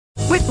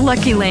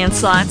Lucky Land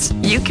Slots,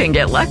 you can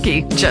get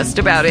lucky just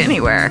about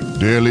anywhere.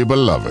 Dearly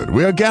beloved,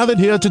 we are gathered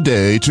here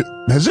today to...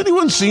 Has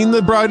anyone seen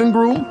the bride and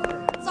groom?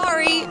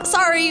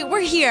 Sorry, we're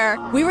here.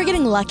 We were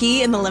getting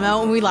lucky in the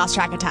limo and we lost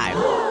track of time.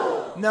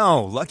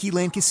 No, Lucky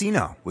Land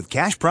Casino, with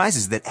cash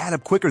prizes that add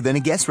up quicker than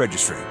a guest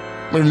registry.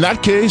 In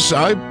that case,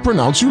 I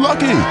pronounce you lucky.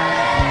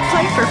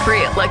 Play for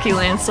free at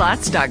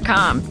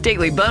LuckyLandSlots.com.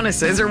 Daily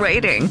bonuses are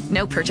waiting.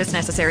 No purchase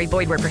necessary.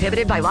 Void where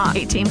prohibited by law.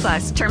 18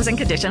 plus. Terms and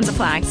conditions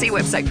apply. See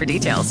website for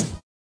details.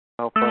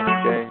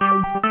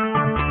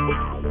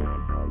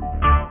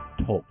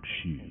 Talk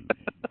shoes.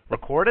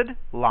 Recorded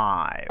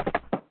live.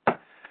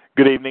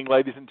 Good evening,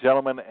 ladies and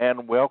gentlemen,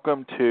 and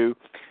welcome to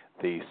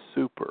the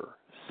super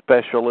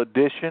special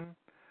edition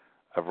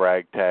of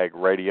RagTag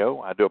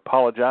Radio. I do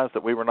apologize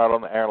that we were not on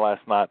the air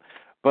last night,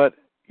 but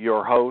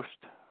your host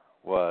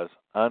was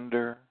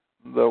under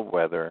the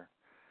weather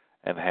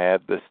and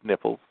had the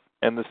sniffles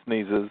and the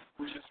sneezes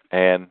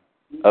and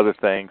other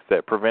things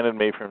that prevented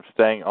me from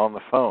staying on the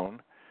phone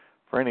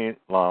for any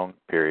long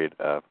period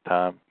of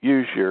time.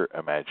 Use your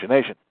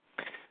imagination.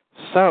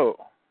 So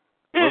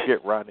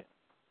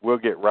we'll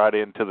get right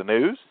into the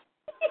news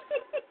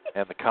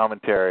and the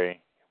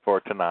commentary for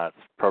tonight's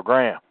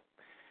program.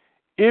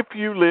 If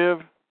you live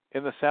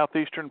in the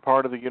southeastern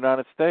part of the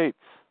United States,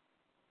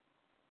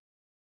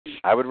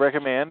 I would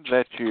recommend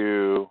that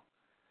you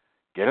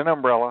get an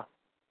umbrella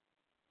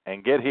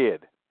and get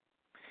hid.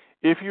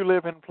 If you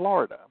live in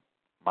Florida,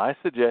 my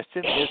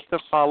suggestion is to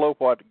follow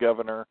what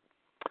Governor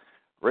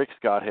Rick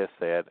Scott has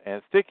said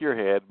and stick your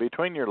head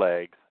between your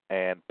legs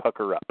and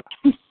pucker up.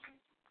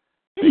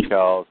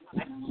 Because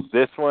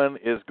this one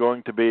is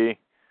going to be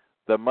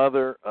the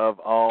mother of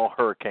all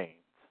hurricanes.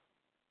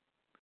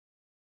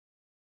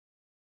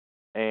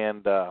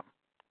 And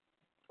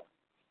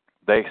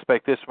they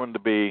expect this one to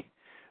be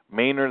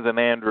meaner than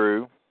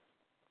Andrew,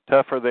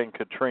 tougher than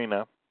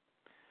Katrina.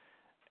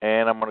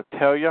 And I'm going to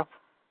tell you,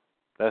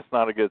 that's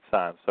not a good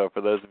sign. So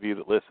for those of you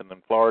that listen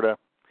in Florida,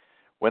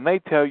 when they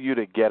tell you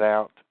to get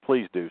out,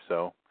 please do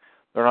so.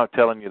 They're not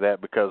telling you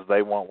that because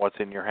they want what's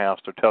in your house.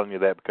 They're telling you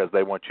that because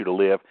they want you to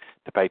live,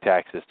 to pay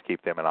taxes, to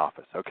keep them in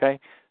office, okay?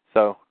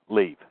 So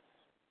leave.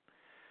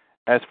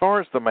 As far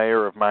as the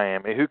mayor of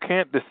Miami, who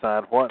can't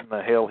decide what in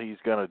the hell he's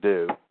going to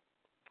do,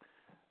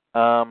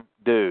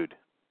 dude,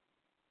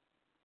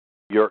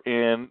 you're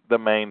in the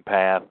main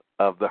path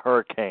of the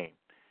hurricane.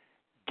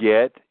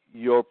 Get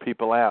your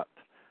people out.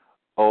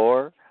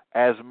 Or,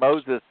 as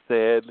Moses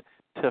said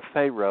to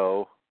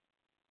Pharaoh,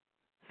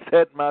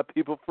 set my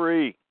people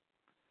free.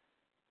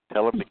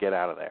 Tell them to get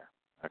out of there,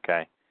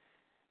 okay?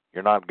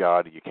 You're not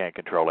God. You can't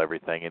control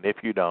everything. And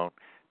if you don't,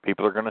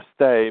 people are going to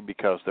stay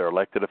because their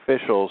elected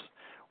officials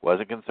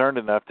wasn't concerned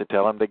enough to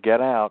tell them to get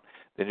out.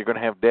 Then you're going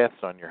to have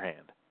deaths on your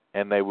hand,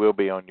 and they will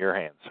be on your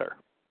hand, sir.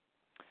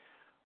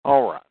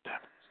 All right.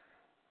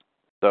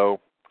 So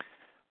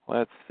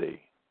let's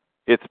see.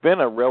 It's been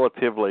a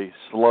relatively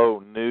slow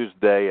news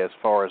day as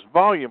far as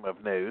volume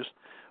of news,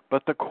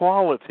 but the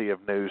quality of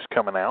news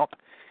coming out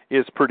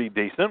is pretty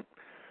decent.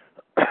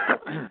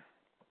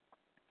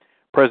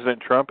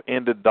 President Trump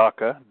ended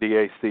DACA,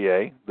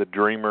 D-A-C-A, the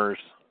Dreamers,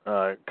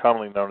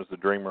 commonly known as the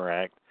Dreamer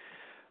Act,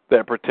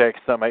 that protects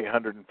some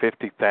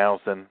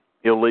 850,000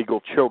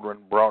 illegal children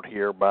brought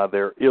here by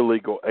their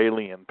illegal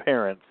alien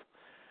parents.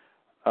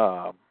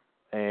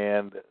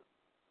 And,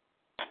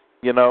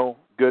 you know,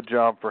 good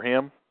job for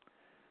him.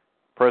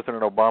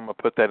 President Obama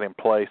put that in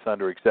place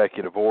under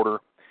executive order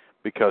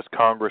because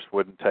Congress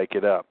wouldn't take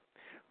it up.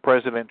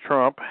 President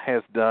Trump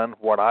has done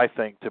what I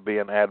think to be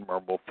an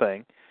admirable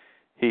thing.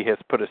 He has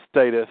put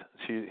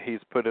he's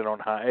put it on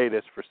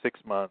hiatus for 6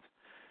 months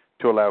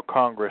to allow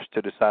Congress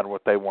to decide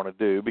what they want to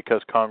do,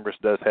 because Congress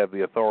does have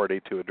the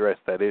authority to address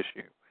that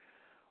issue.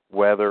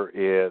 Whether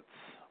it's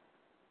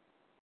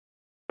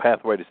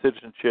pathway to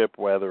citizenship,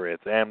 whether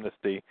it's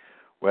amnesty,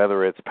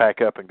 whether it's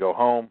pack up and go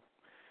home,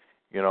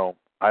 you know,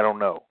 I don't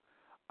know.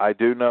 I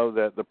do know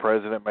that the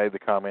president made the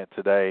comment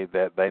today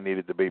that they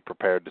needed to be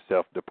prepared to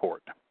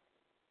self-deport.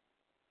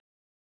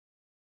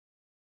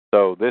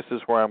 So this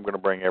is where I'm going to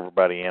bring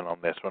everybody in on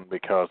this one,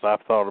 because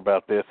I've thought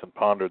about this and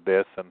pondered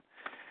this, and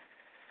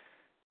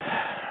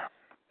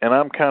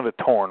I'm kind of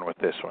torn with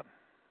this one.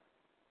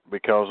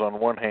 Because on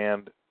one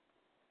hand,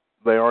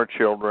 they are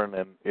children,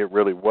 and it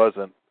really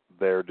wasn't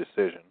their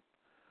decision.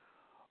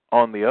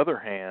 On the other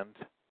hand,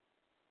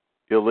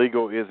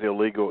 illegal is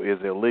illegal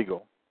is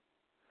illegal.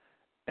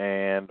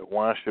 And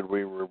why should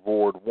we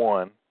reward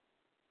one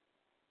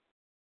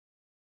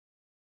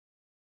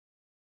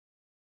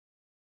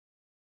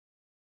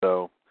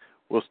So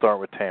we'll start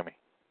with Tammy.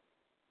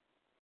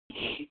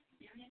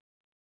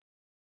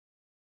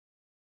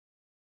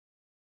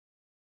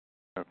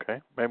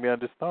 Okay. Maybe I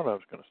just thought I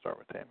was going to start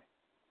with Tammy.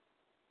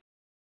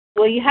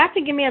 Well, you have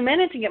to give me a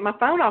minute to get my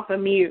phone off of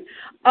mute.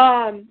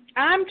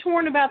 I'm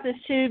torn about this,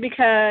 too,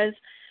 because,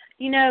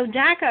 you know,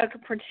 DACA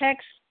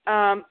protects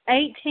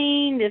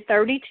 18 to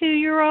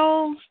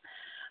 32-year-olds.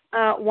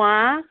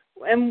 Why?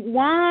 And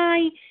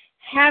why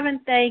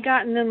haven't they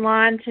gotten in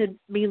line to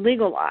be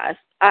legalized?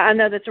 I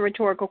know that's a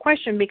rhetorical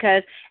question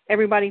because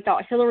everybody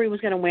thought Hillary was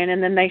going to win,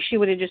 and then she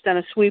would have just done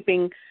a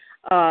sweeping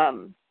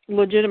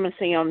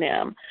legitimacy on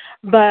them.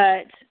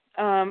 But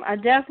I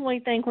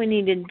definitely think we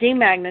need to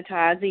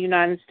demagnetize the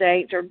United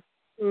States or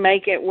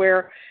make it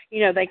where,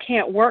 they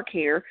can't work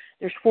here.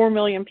 There's 4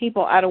 million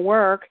people out of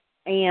work,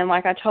 and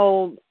like I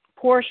told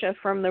Portia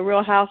from the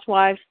Real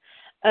Housewives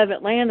of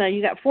Atlanta,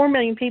 you got 4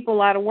 million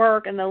people out of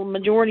work, and the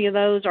majority of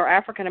those are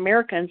African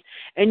Americans,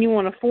 and you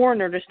want a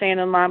foreigner to stand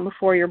in line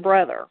before your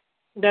brother.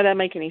 That doesn't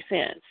make any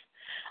sense.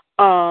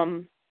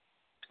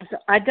 So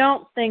I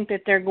don't think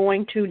that they're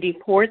going to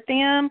deport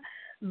them,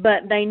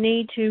 but they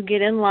need to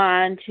get in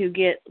line to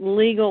get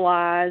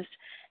legalized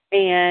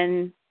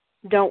and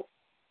don't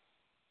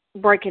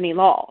break any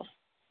laws,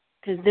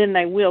 because then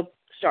they will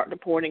start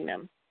deporting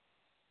them.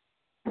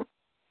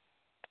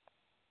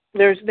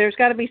 There's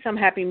got to be some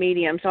happy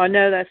medium. So I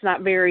know that's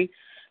not very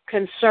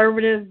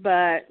conservative,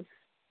 but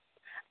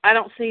I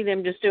don't see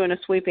them just doing a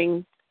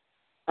sweeping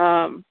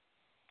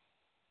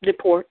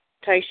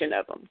deportation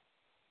of them.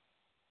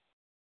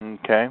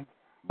 Okay.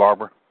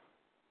 Barbara?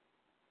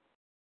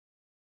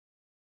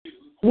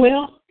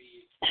 Well,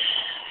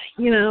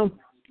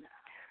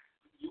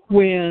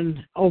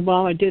 when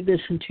Obama did this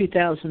in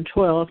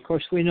 2012, of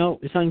course, we know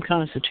it was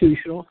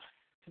unconstitutional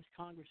because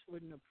Congress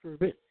wouldn't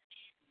approve it.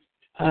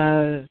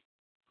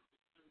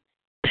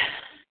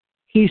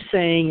 He's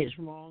saying it's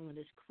wrong and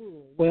it's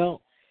cruel.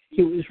 Well,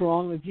 it was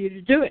wrong of you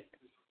to do it.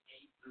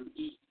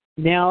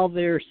 Now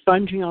they're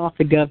sponging off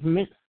the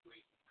government.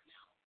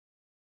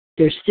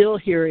 They're still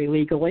here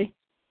illegally.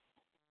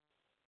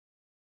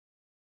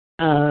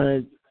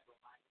 I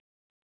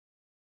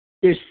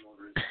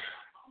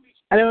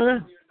don't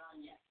know.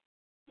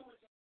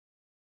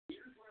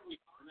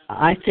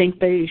 I think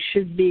they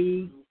should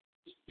be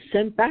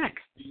sent back.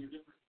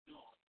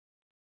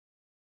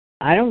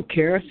 I don't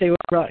care if they were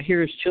brought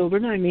here as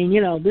children. I mean,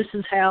 this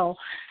is how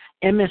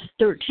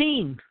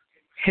MS-13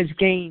 has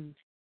gained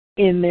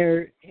in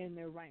their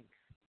ranks,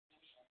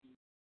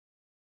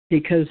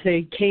 because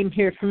they came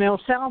here from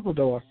El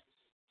Salvador.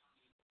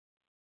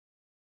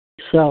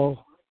 So,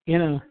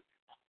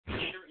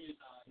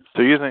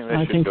 So you think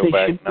they should go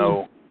back?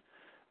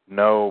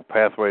 No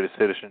pathway to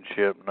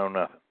citizenship, no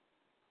nothing.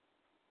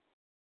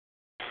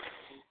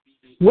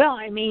 Well,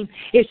 I mean,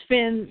 it's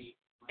been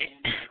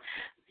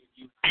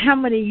how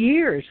many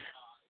years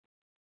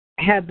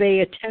have they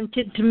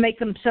attempted to make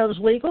themselves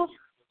legal?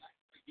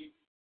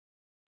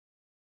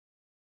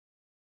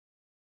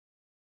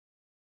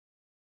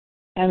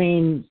 I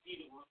mean,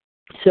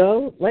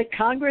 so let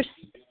Congress,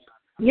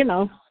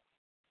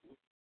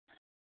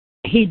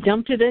 he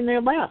dumped it in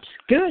their laps.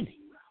 Good.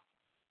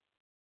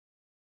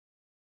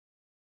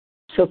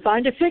 So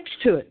find a fix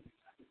to it.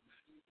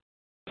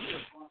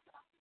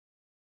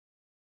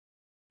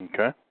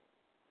 Okay.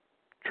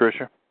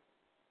 Tricia?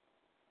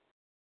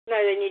 No,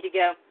 they need to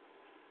go.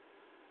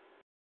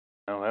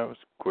 No, that was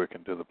quick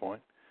and to the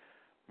point.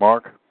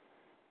 Mark?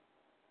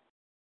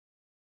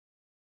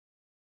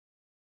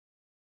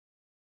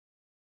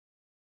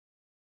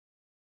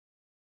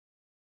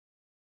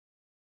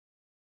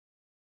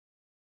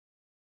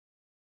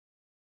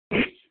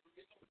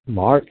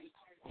 Mark?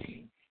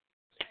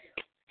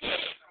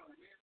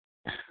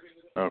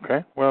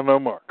 Okay. Well, no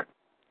Mark.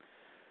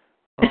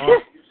 All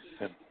right.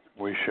 Then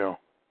we shall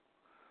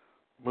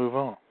move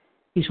on.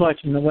 He's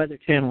watching the Weather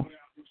Channel.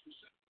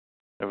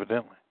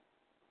 Evidently.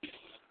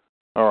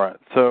 All right.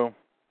 So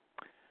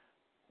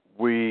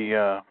he's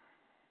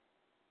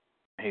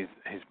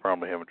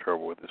probably having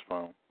trouble with his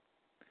phone.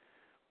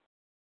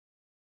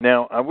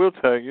 Now, I will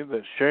tell you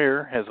that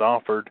Cher has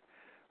offered,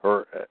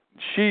 or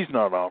she's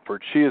not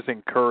offered, she has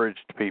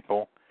encouraged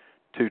people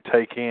to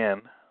take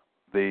in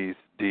these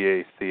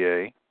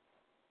DACA.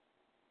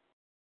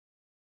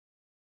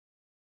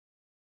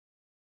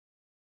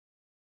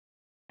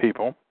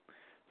 People.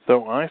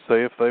 So I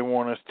say if they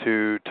want us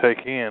to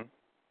take in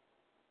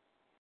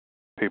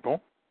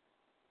people,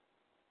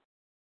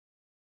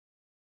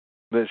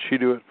 that she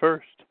do it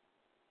first.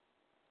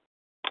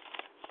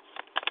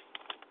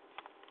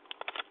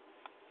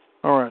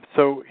 All right,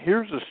 so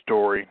here's a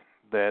story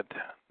that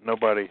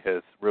nobody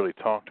has really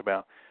talked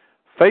about.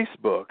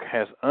 Facebook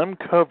has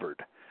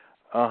uncovered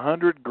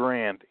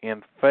 $100,000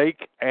 in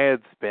fake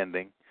ad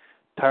spending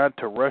tied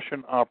to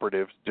Russian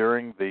operatives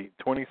during the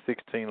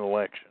 2016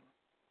 election.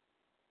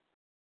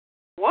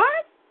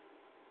 What?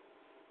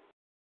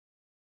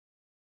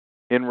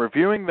 In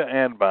reviewing the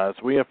ad buys,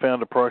 we have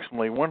found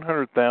approximately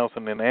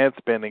 $100,000 in ad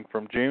spending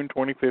from June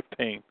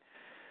 2015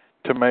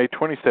 to May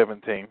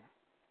 2017,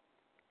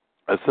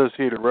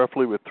 associated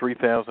roughly with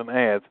 3,000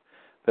 ads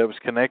that was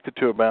connected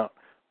to about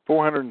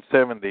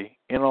 470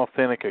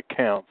 inauthentic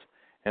accounts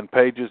and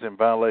pages in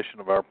violation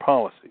of our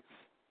policies.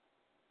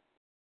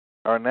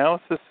 Our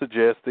analysis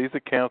suggests these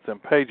accounts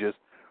and pages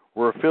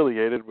were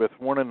affiliated with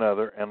one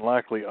another and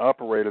likely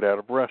operated out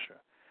of Russia.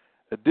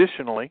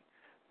 Additionally,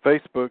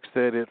 Facebook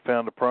said it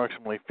found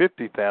approximately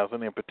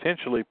 $50,000 in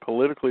potentially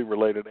politically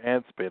related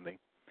ad spending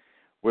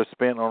was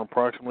spent on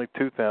approximately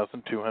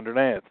 2,200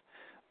 ads.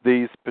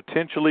 These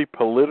potentially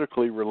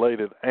politically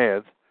related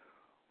ads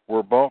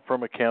were bought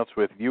from accounts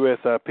with U.S.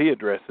 IP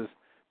addresses,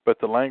 but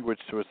the language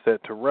was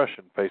set to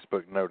Russian,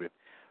 Facebook noted.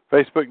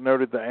 Facebook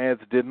noted the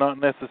ads did not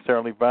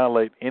necessarily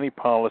violate any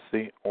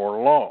policy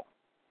or law.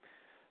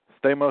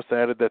 Stamos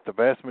added that the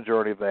vast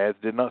majority of the ads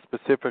did not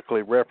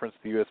specifically reference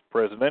the U.S.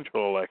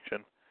 presidential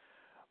election,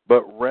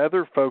 but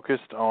rather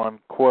focused on,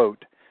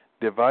 quote,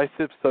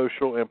 divisive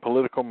social and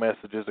political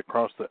messages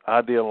across the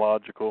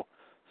ideological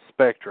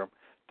spectrum,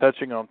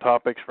 touching on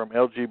topics from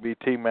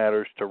LGBT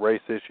matters to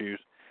race issues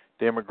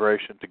to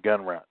immigration to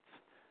gun rights.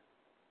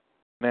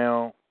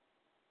 Now,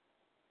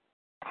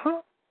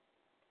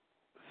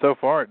 so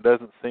far it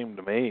doesn't seem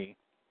to me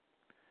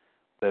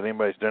that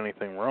anybody's done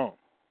anything wrong.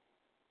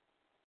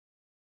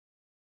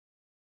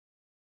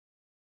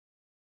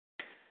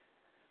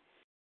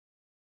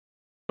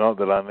 Not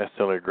that I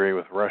necessarily agree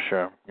with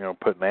Russia,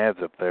 putting ads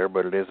up there,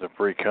 but it is a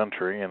free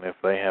country, and if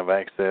they have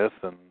access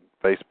and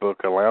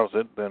Facebook allows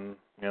it, then,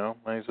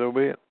 may so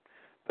be it.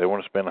 If they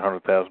want to spend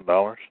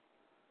 $100,000,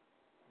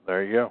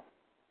 there you go.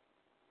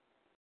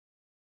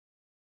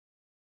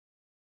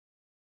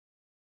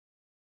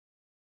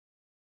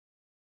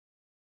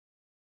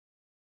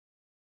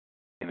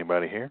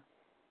 Anybody here?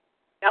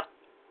 Yep.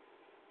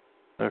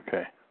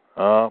 Okay.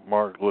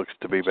 Mark looks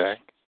to be back.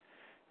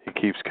 He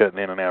keeps cutting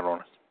in and out on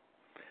us.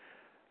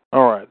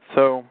 All right,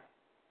 so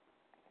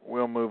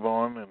we'll move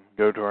on and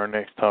go to our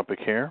next topic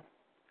here.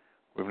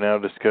 We've now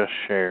discussed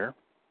share.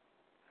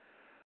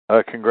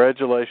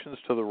 Congratulations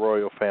to the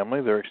royal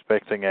family. They're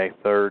expecting a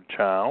third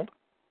child.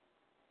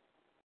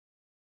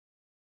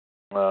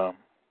 I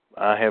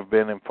have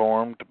been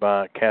informed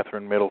by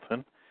Catherine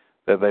Middleton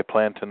that they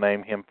plan to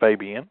name him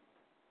Fabian.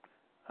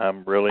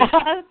 I'm really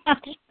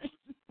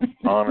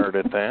honored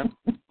at that.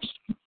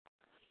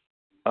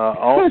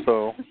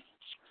 Also,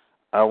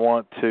 I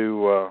want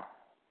to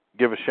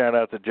give a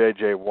shout-out to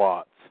J.J.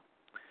 Watts.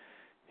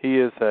 He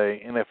is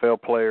a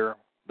NFL player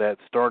that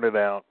started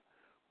out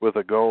with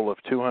a goal of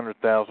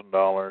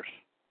 $200,000,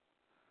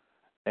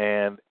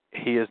 and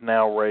he has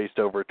now raised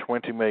over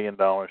 $20 million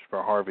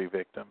for Harvey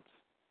victims.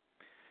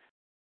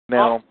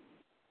 Now,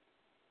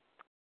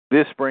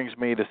 this brings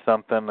me to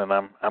something, and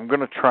I'm going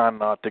to try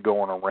not to go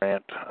on a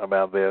rant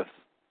about this,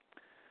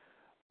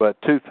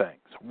 but two things.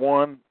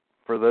 One,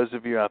 for those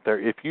of you out there,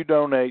 if you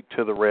donate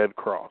to the Red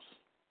Cross,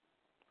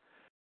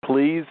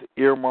 please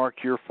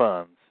earmark your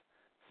funds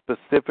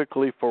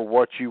specifically for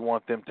what you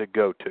want them to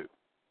go to.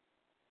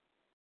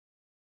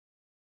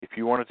 If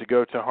you want it to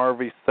go to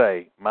Harvey,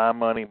 say, my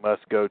money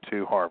must go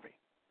to Harvey.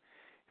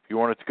 If you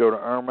want it to go to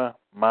Irma,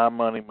 my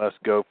money must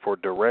go for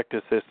direct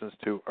assistance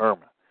to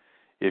Irma.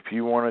 If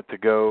you want it to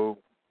go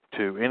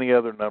to any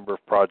other number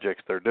of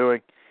projects they're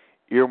doing,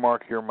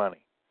 earmark your money.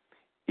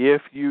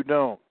 If you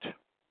don't,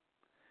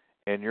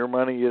 and your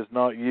money is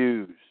not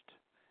used,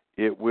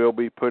 it will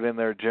be put in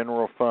their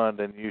general fund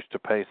and used to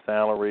pay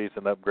salaries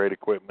and upgrade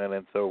equipment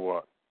and so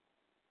what.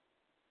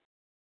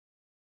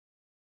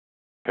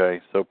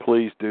 Okay, so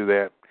please do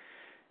that.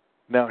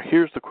 Now,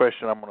 here's the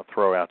question I'm going to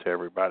throw out to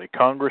everybody.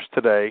 Congress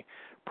today,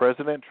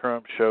 President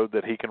Trump showed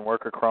that he can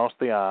work across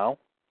the aisle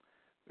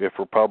if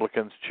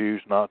Republicans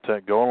choose not to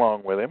go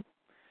along with him.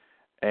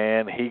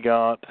 And he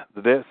got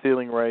the debt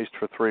ceiling raised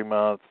for 3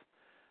 months.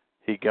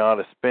 He got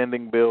a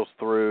spending bills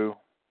through,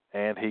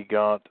 and he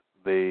got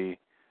the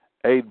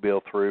aid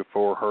bill through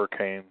for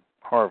Hurricane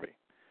Harvey,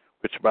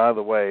 which, by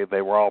the way,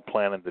 they were all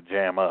planning to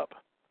jam up.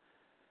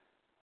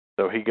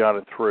 So he got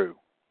it through.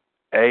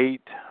 $8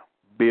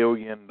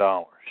 billion.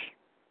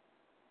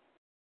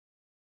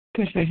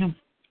 Good for him.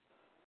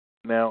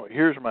 Now,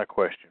 here's my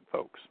question,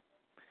 folks.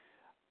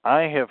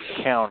 I have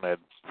counted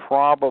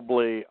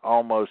probably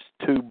almost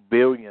 $2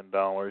 billion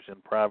in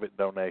private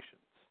donations.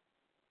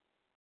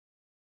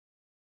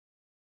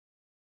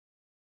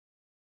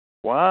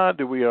 Why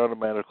do we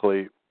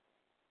automatically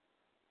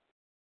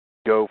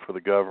go for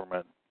the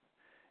government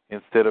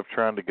instead of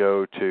trying to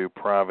go to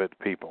private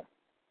people?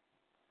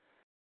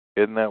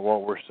 Isn't that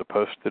what we're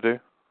supposed to do?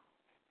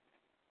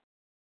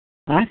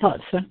 I thought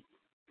so.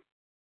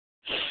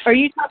 Are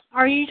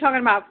you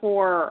talking about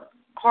for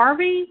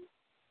Harvey?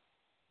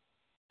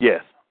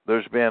 Yes.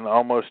 There's been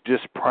almost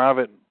just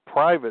private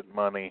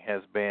money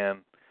has been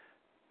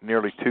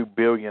nearly $2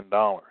 billion.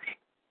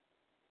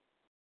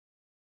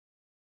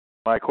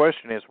 My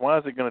question is, why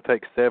is it going to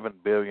take $7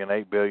 billion,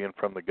 $8 billion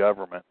from the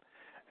government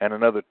and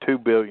another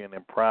 $2 billion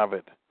in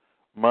private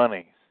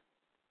monies?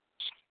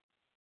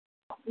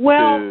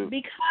 Well,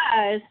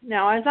 because,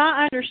 now, as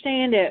I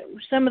understand it,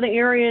 some of the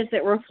areas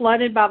that were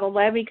flooded by the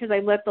levee because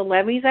they let the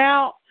levees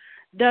out,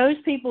 those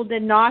people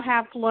did not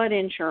have flood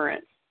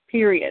insurance,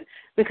 period,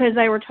 because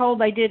they were told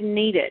they didn't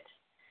need it.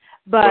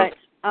 But,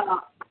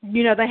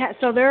 they had,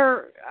 so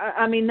they're,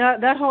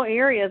 that whole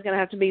area is going to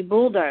have to be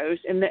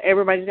bulldozed, and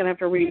everybody's going to have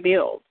to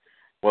rebuild.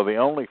 Well, the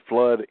only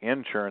flood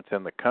insurance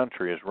in the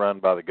country is run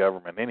by the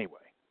government anyway.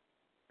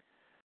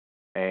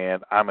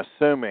 And I'm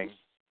assuming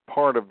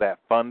part of that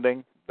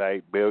funding, the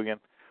 $8 billion,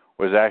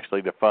 was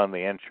actually to fund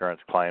the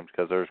insurance claims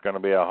because there's going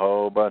to be a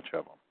whole bunch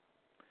of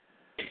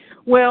them.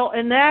 Well,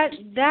 and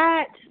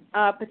that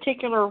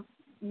particular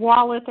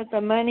wallet that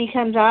the money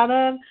comes out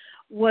of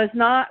was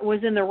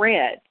in the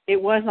red.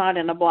 It was not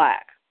in the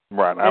black.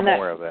 Right, I'm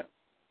aware of that.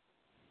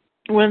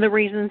 One of the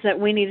reasons that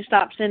we need to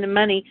stop sending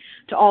money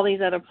to all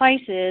these other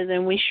places,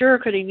 and we sure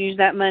could have used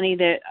that money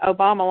that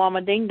Obama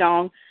Llama Ding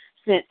Dong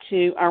sent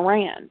to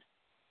Iran.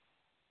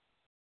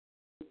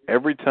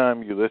 Every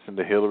time you listen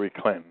to Hillary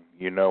Clinton,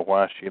 you know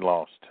why she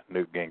lost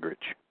Newt Gingrich.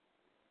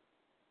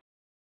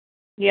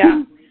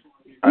 Yeah.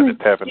 I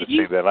just happened to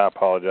see that. I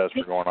apologize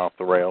for going off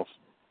the rails.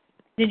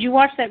 Did you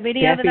watch that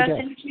video that I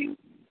sent you?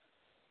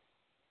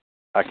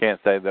 I can't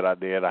say that I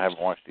did. I haven't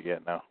watched it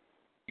yet, no.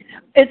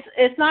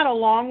 It's not a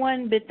long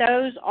one, but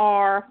those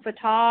are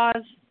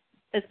Fatah's.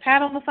 Is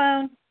Pat on the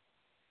phone?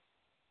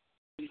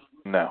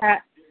 No.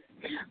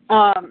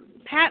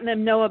 Pat and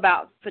them know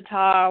about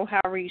Fatah,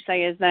 however you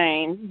say his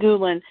name,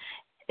 Gulen.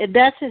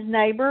 That's his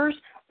neighbors,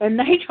 and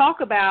they talk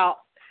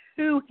about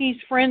who he's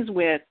friends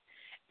with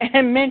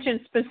and mention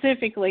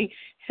specifically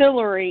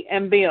Hillary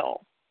and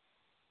Bill.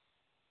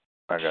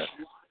 Okay.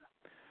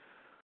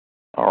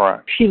 All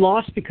right. She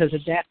lost because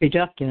of Daffy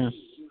Duck, you know.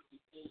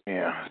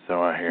 Yeah,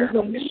 so I hear.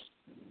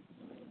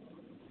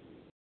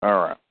 All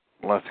right.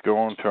 Let's go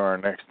on to our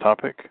next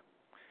topic.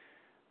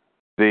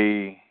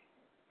 The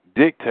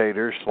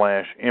dictator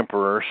 /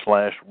 emperor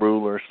 /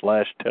 ruler /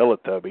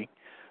 Teletubby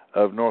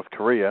of North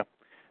Korea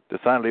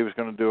decided he was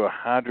going to do a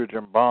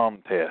hydrogen bomb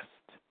test.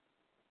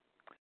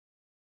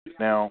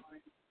 Now,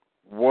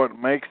 what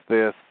makes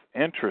this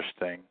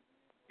interesting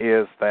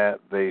is that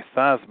the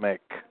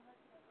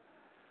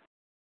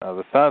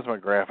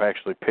seismograph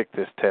actually picked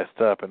this test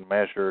up and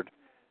measured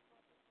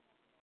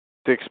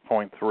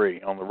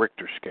 6.3 on the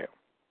Richter scale.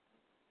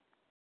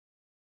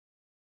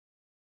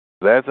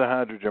 That's a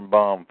hydrogen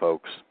bomb,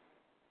 folks.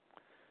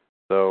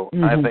 So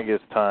I think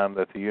it's time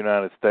that the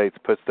United States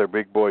puts their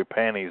big boy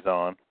panties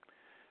on,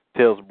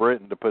 tells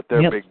Britain to put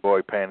their big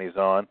boy panties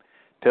on,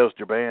 tells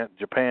Japan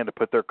to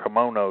put their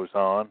kimonos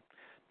on,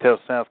 tells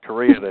South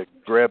Korea to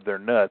grab their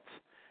nuts,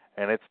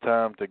 and it's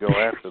time to go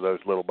after those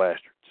little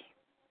bastards.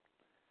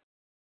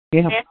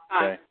 Yeah.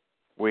 Okay.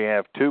 We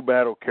have 2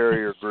 battle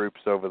carrier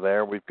groups over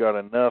there. We've got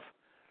enough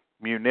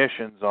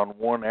munitions on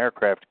 1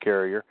 aircraft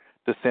carrier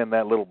to send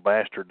that little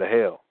bastard to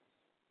hell.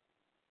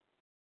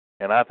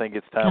 And I think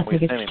it's time we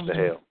send him to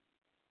hell.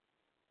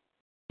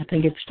 I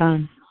think it's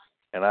time.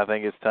 And I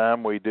think it's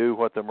time we do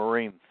what the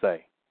Marines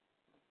say.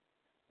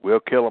 We'll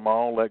kill them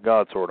all, let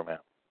God sort them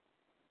out.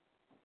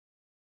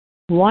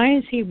 Why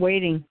is he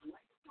waiting?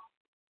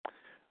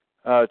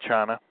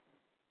 China.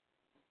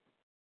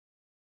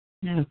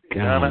 Oh,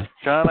 God.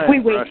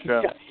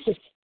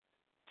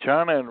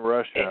 China and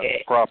Russia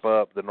prop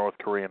up the North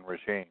Korean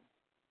regime.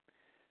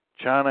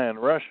 China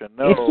and Russia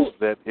know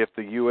that if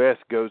the U.S.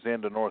 goes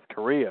into North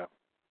Korea,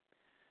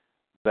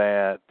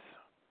 that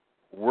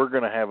we're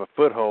going to have a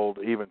foothold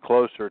even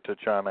closer to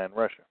China and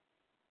Russia.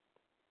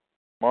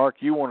 Mark,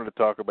 you wanted to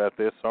talk about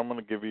this, so I'm going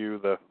to give you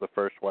the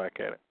first whack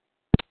at it.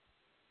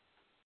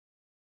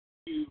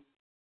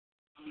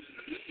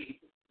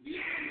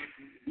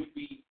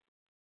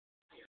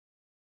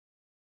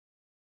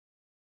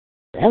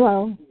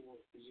 Hello.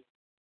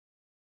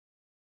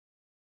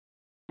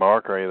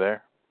 Mark, are you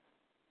there?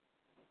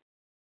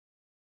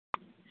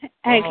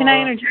 Hey, can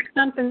I interject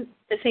something?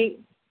 Is he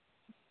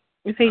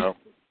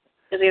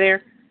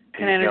there?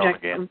 Can I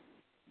interject something?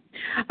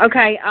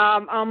 Okay,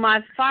 on my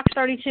Fox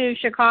 32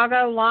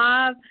 Chicago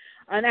Live,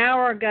 an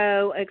hour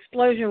ago,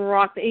 explosion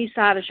rocked the east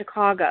side of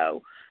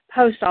Chicago,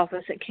 post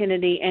office at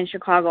Kennedy and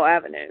Chicago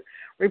Avenue.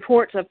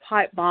 Reports of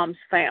pipe bombs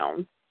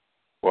found.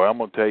 Well, I'm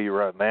going to tell you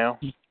right now,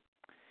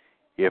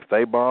 if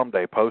they bombed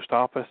a post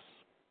office,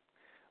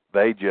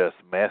 they just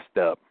messed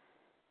up.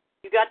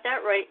 You got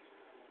that right.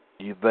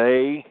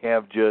 They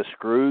have just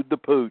screwed the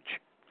pooch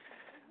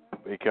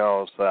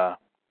because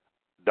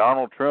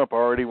Donald Trump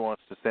already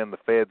wants to send the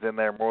feds in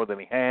there more than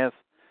he has.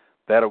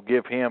 That'll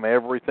give him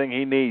everything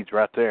he needs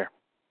right there.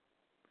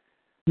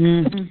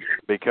 Mm-hmm.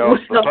 Because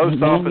the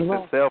post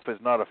office itself is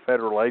not a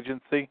federal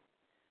agency,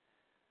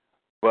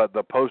 but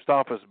the post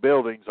office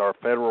buildings are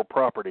federal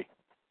property.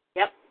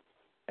 Yep.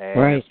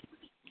 And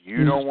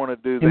you don't want to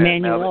do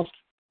that.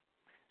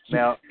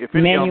 Now, if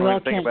any of y'all know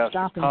anything about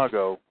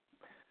Chicago,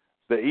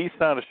 the east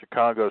side of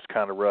Chicago is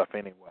kind of rough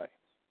anyway.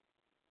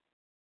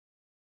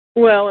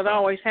 Well, it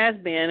always has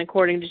been,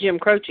 according to Jim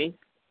Croce.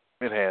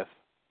 It has.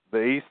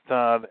 The east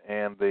side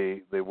and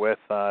the west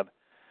side.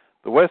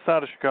 The west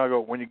side of Chicago,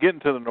 when you get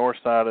into the north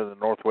side and the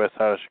northwest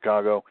side of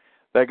Chicago,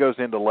 that goes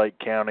into Lake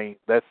County.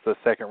 That's the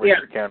second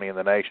richest county in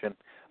the nation.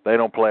 They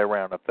don't play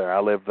around up there. I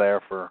lived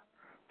there for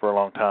a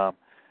long time,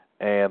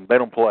 and they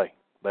don't play.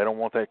 They don't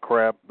want that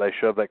crap. They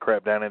shove that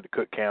crap down into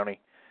Cook County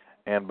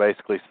and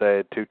basically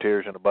said 2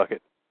 tiers in a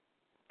bucket.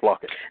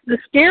 Block it. The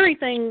scary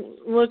thing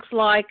looks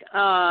like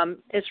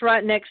it's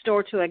right next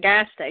door to a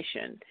gas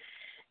station.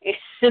 It's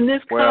in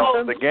this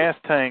the gas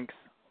tanks,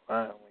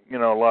 a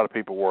lot of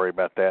people worry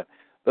about that.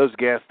 Those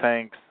gas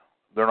tanks,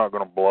 they're not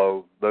going to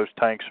blow. Those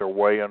tanks are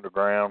way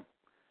underground.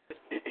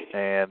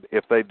 And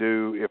if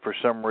for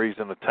some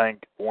reason the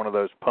tank, one of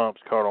those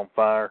pumps caught on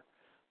fire,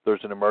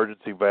 there's an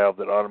emergency valve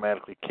that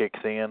automatically kicks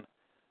in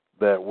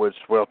that would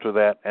swelter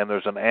that. And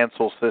there's an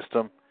Ansel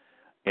system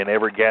in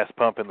every gas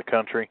pump in the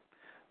country.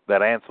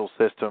 That Ansel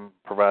system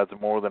provides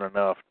more than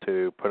enough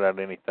to put out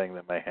anything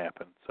that may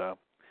happen. So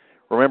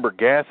remember,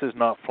 gas is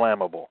not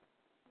flammable.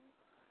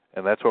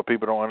 And that's what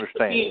people don't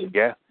understand.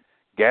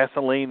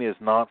 Gasoline is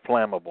not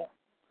flammable.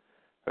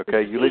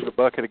 Okay, you leave a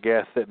bucket of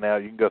gas sitting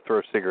out, you can go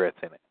throw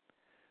cigarettes in it.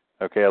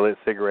 Okay, I lit a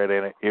cigarette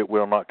in it, it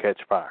will not catch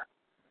fire.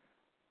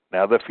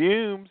 Now the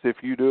fumes,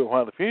 if you do it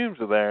while the fumes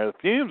are there, the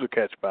fumes will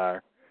catch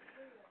fire.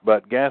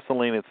 But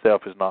gasoline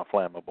itself is not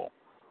flammable.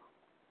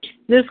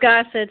 This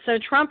guy said, so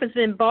Trump has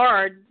been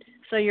barred,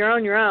 so you're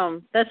on your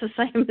own. That's the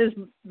same as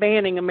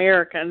banning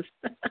Americans.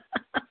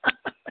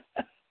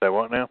 Say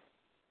what now?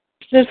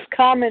 This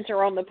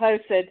commenter on the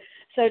post said,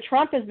 so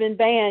Trump has been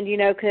banned,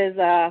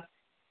 because,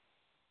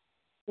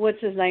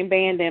 what's his name,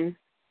 banned him.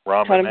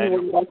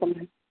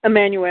 Rahm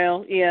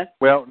Emanuel, yeah.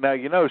 Well,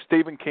 now,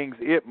 Stephen King's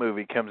It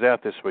movie comes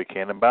out this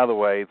weekend. And by the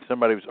way,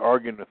 somebody was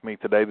arguing with me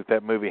today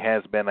that movie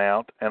has been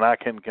out, and I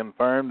can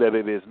confirm that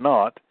it is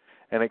not,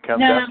 and it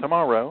comes out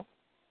tomorrow.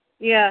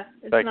 Yeah,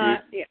 it's Thank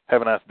not. you. Yeah.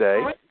 Have a nice day.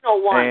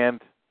 Original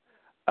one.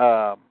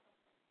 And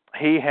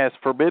he has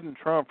forbidden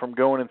Trump from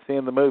going and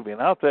seeing the movie.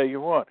 And I'll tell you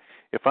what,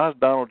 if I was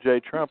Donald J.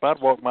 Trump, I'd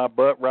walk my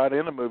butt right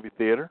in the movie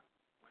theater.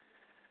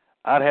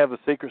 I'd have the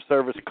Secret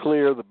Service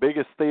clear the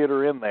biggest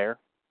theater in there,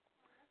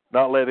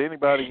 not let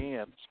anybody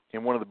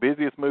in one of the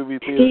busiest movie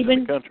theaters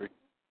in the country,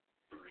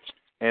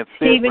 and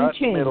sit right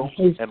in the middle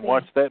and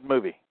watch that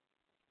movie.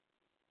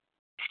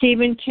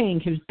 Stephen King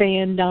has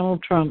banned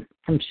Donald Trump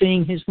from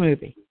seeing his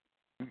movie.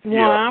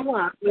 Yeah.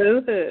 Wah,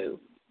 woo-hoo.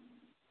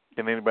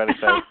 Can anybody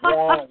say,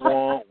 wah,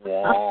 wah,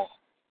 wah?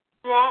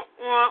 Wah,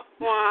 wah,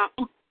 wah.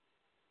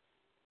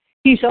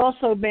 He's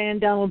also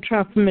banned Donald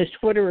Trump from his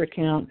Twitter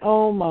account.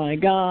 Oh, my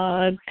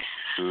God.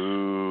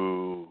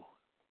 Ooh.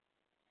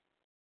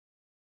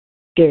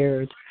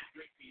 Scared.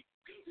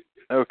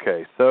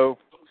 Okay, so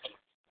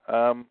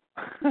I'll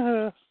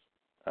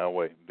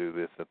wait and do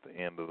this at the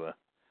end of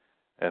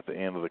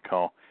the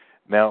call.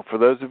 Now, for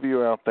those of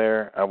you out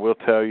there, I will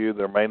tell you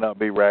there may not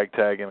be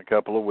RagTag in a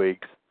couple of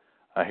weeks.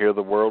 I hear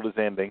the world is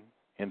ending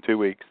in 2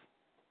 weeks.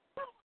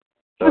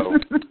 So,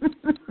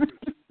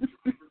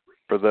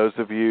 for those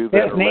of you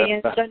that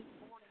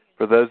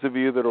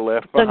are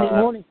left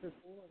behind,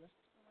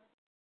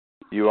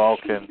 you all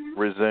can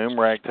resume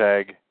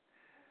RagTag,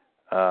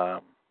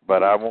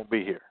 but I won't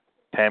be here.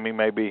 Tammy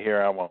may be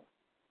here. I won't.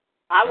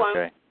 I won't.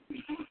 Okay.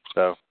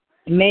 So,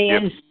 it may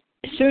end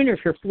sooner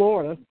for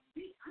Florida.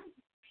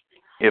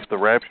 If the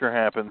rapture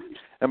happens,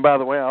 and by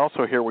the way, I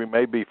also hear we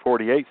may be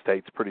 48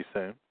 states pretty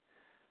soon.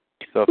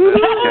 So if that's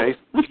the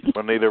case,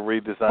 we'll need a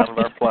redesign of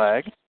our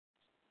flag.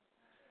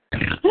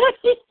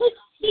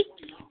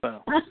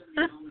 So,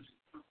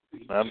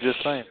 I'm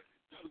just saying.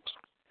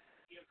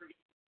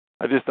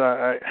 Yeah,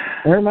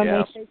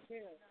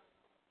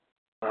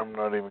 I'm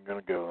not even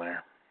going to go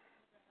there.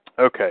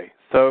 Okay,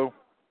 so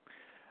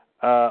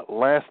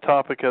last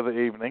topic of the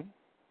evening,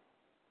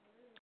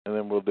 and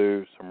then we'll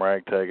do some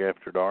RagTag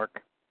after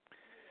dark.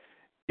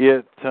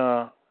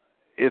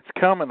 It's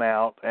coming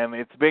out, and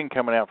it's been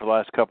coming out for the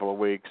last couple of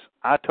weeks.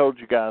 I told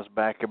you guys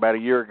back about a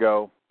year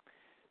ago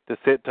to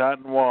sit tight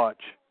and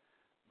watch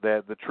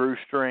that the true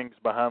strings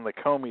behind the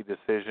Comey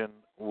decision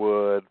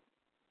would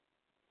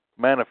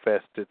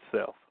manifest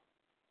itself.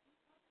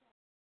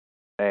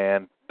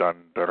 And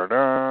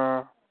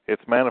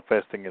it's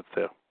manifesting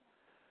itself.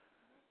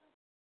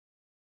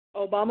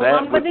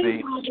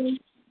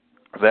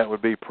 That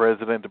would be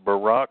President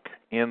Barack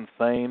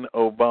Insane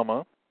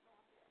Obama,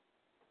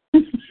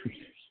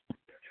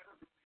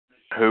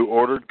 who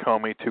ordered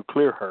Comey to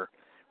clear her,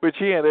 which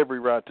he had every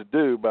right to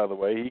do, by the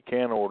way. He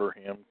can order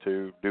him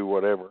to do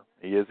whatever.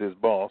 He is his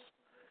boss.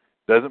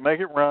 Doesn't make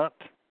it right.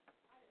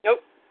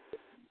 Nope.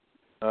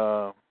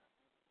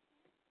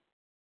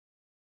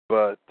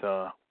 But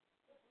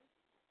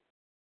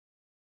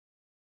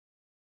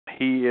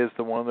he is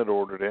the one that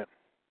ordered it.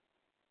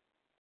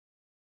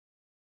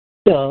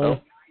 So,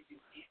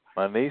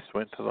 my niece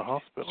went to the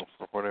hospital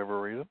for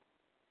whatever reason.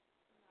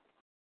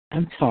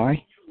 I'm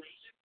sorry.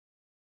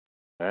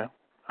 Yeah,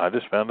 I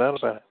just found out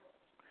about it.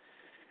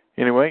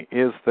 Anyway,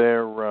 is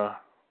there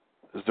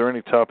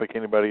any topic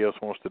anybody else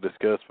wants to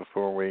discuss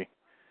before we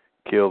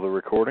kill the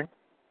recording?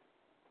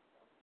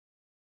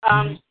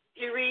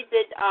 You read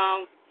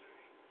that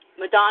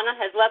Madonna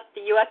has left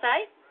the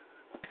USA?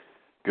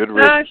 Good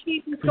reading. No,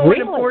 she's going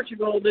to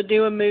Portugal to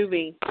do a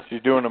movie.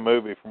 She's doing a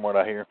movie, from what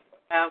I hear.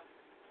 Oh.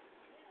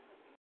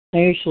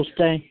 Maybe she'll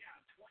stay.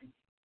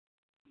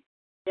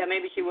 Yeah,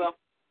 maybe she will.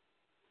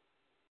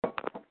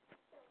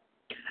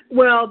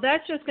 Well,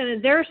 that's just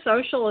they're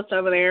socialists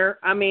over there.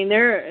 I mean,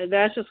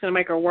 that's just going to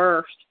make her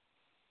worse.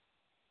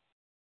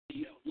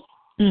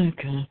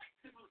 Okay.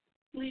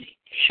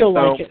 She'll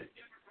like it.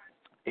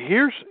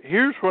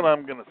 Here's what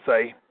I'm going to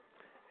say,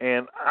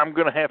 and I'm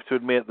going to have to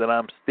admit that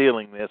I'm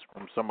stealing this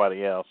from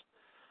somebody else,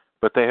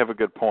 but they have a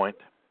good point.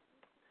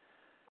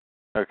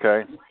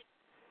 Okay.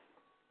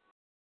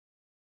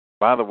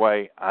 By the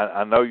way,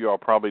 I know you all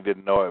probably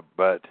didn't know it,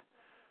 but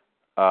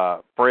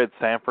Fred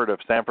Sanford of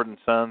Sanford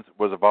 & Sons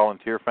was a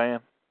volunteer fan.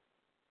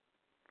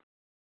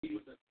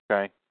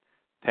 Okay.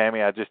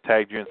 Tammy, I just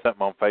tagged you in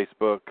something on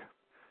Facebook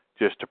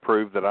just to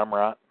prove that I'm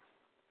right.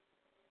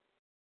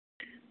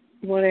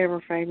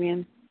 Whatever,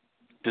 Fabian.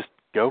 Just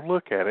go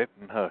look at it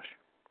and hush.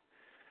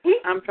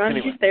 I'm trying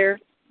to get there.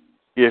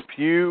 If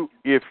you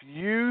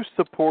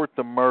support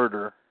the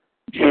murder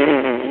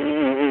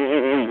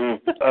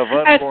of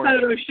That's unborn,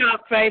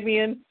 Photoshop,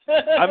 Fabian.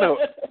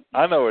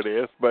 I know it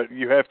is, but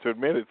you have to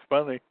admit it's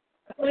funny.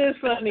 It is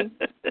funny.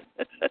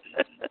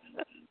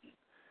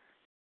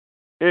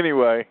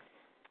 Anyway,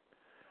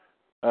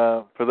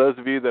 for those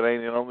of you that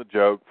ain't in on the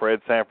joke,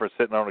 Fred Sanford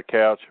sitting on the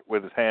couch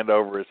with his hand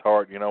over his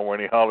heart, you know, when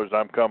he hollers,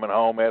 "I'm coming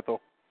home,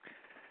 Ethel."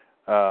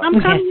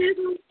 I'm coming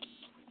home.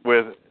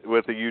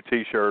 With a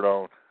UT shirt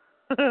on.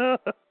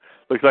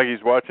 Looks like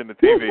he's watching the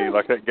TV,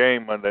 like that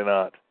game Monday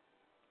night.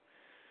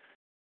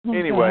 Okay.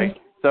 Anyway,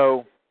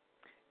 so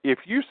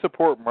if you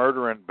support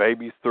murdering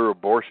babies through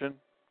abortion,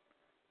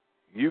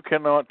 you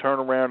cannot turn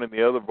around in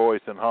the other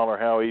voice and holler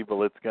how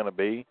evil it's going to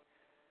be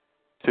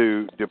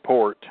to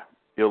deport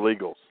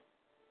illegals.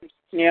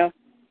 Yeah.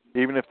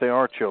 Even if they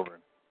are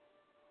children.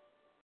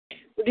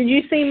 Did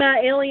you see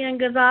my Elian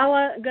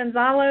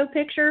Gonzalo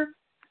picture?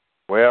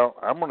 Well,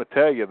 I'm going to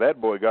tell you, that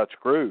boy got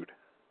screwed.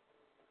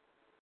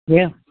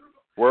 Yeah.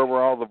 Where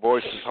were all the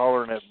voices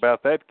hollering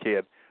about that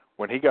kid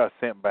when he got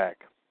sent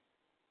back?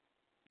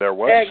 There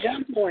was. At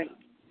gunpoint.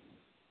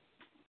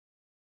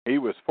 He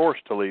was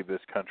forced to leave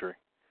this country.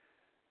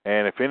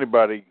 And if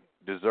anybody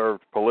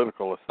deserved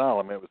political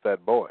asylum, it was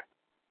that boy.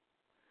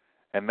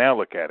 And now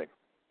look at him.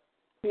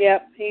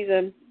 Yep, he's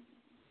a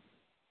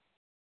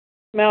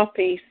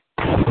mouthpiece.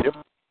 Yep,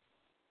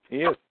 he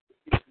is.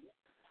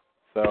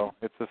 So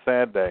it's a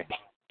sad day.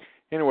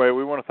 Anyway,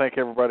 we want to thank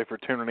everybody for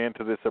tuning in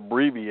to this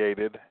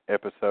abbreviated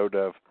episode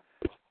of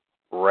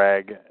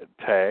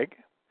RagTag.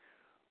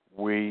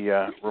 We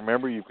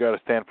remember, you've got to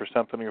stand for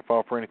something or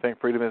fall for anything.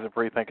 Freedom isn't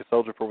free. Thank a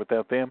soldier, for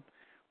without them,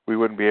 we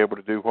wouldn't be able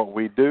to do what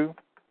we do.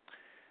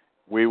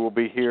 We will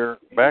be here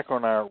back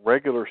on our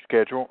regular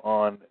schedule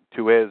on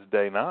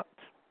Tuesday night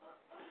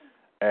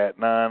at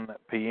 9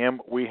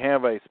 p.m. We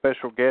have a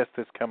special guest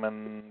that's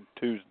coming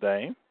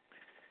Tuesday.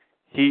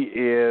 He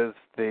is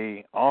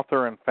the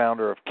author and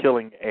founder of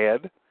Killing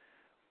Ed,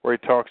 where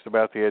he talks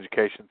about the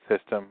education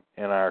system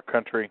in our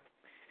country.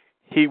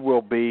 He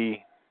will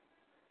be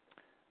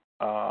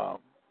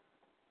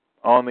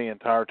on the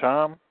entire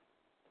time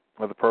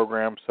of the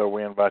program, so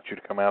we invite you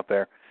to come out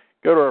there.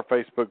 Go to our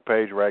Facebook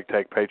page,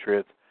 RagTag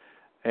Patriots,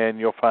 and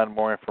you'll find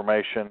more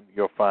information.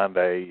 You'll find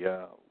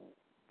the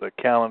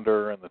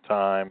calendar and the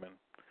time and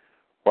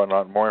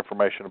whatnot. More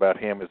information about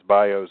him. His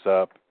bio's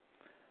up.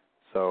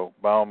 So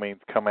by all means,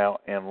 come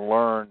out and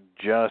learn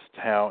just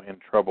how in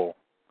trouble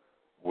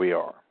we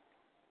are.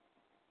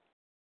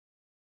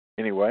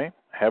 Anyway,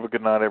 have a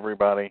good night,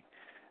 everybody.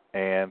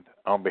 And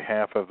on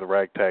behalf of the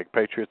RagTag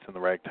Patriots and the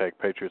RagTag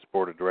Patriots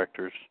Board of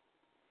Directors,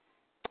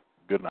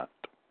 good night.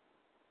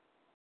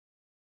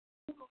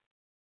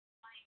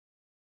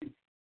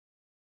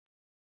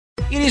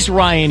 It is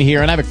Ryan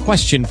here, and I have a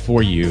question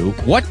for you.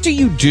 What do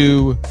you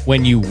do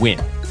when you win?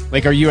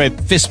 Like, are you a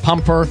fist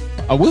pumper,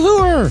 a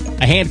woohooer,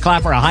 a hand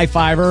clapper, a high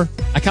fiver?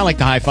 I kind of like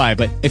the high five,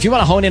 but if you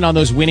want to hone in on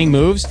those winning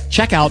moves,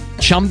 check out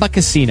Chumba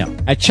Casino.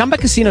 At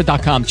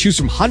ChumbaCasino.com, choose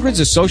from hundreds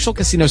of social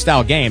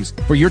casino-style games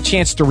for your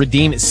chance to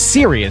redeem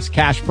serious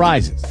cash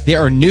prizes. There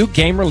are new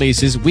game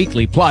releases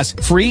weekly, plus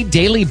free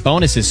daily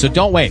bonuses, so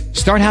don't wait.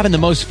 Start having the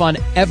most fun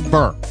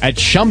ever at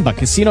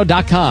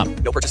ChumbaCasino.com.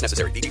 No purchase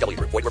necessary. VGW.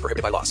 Void where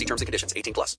prohibited by law. See terms and conditions. 18+.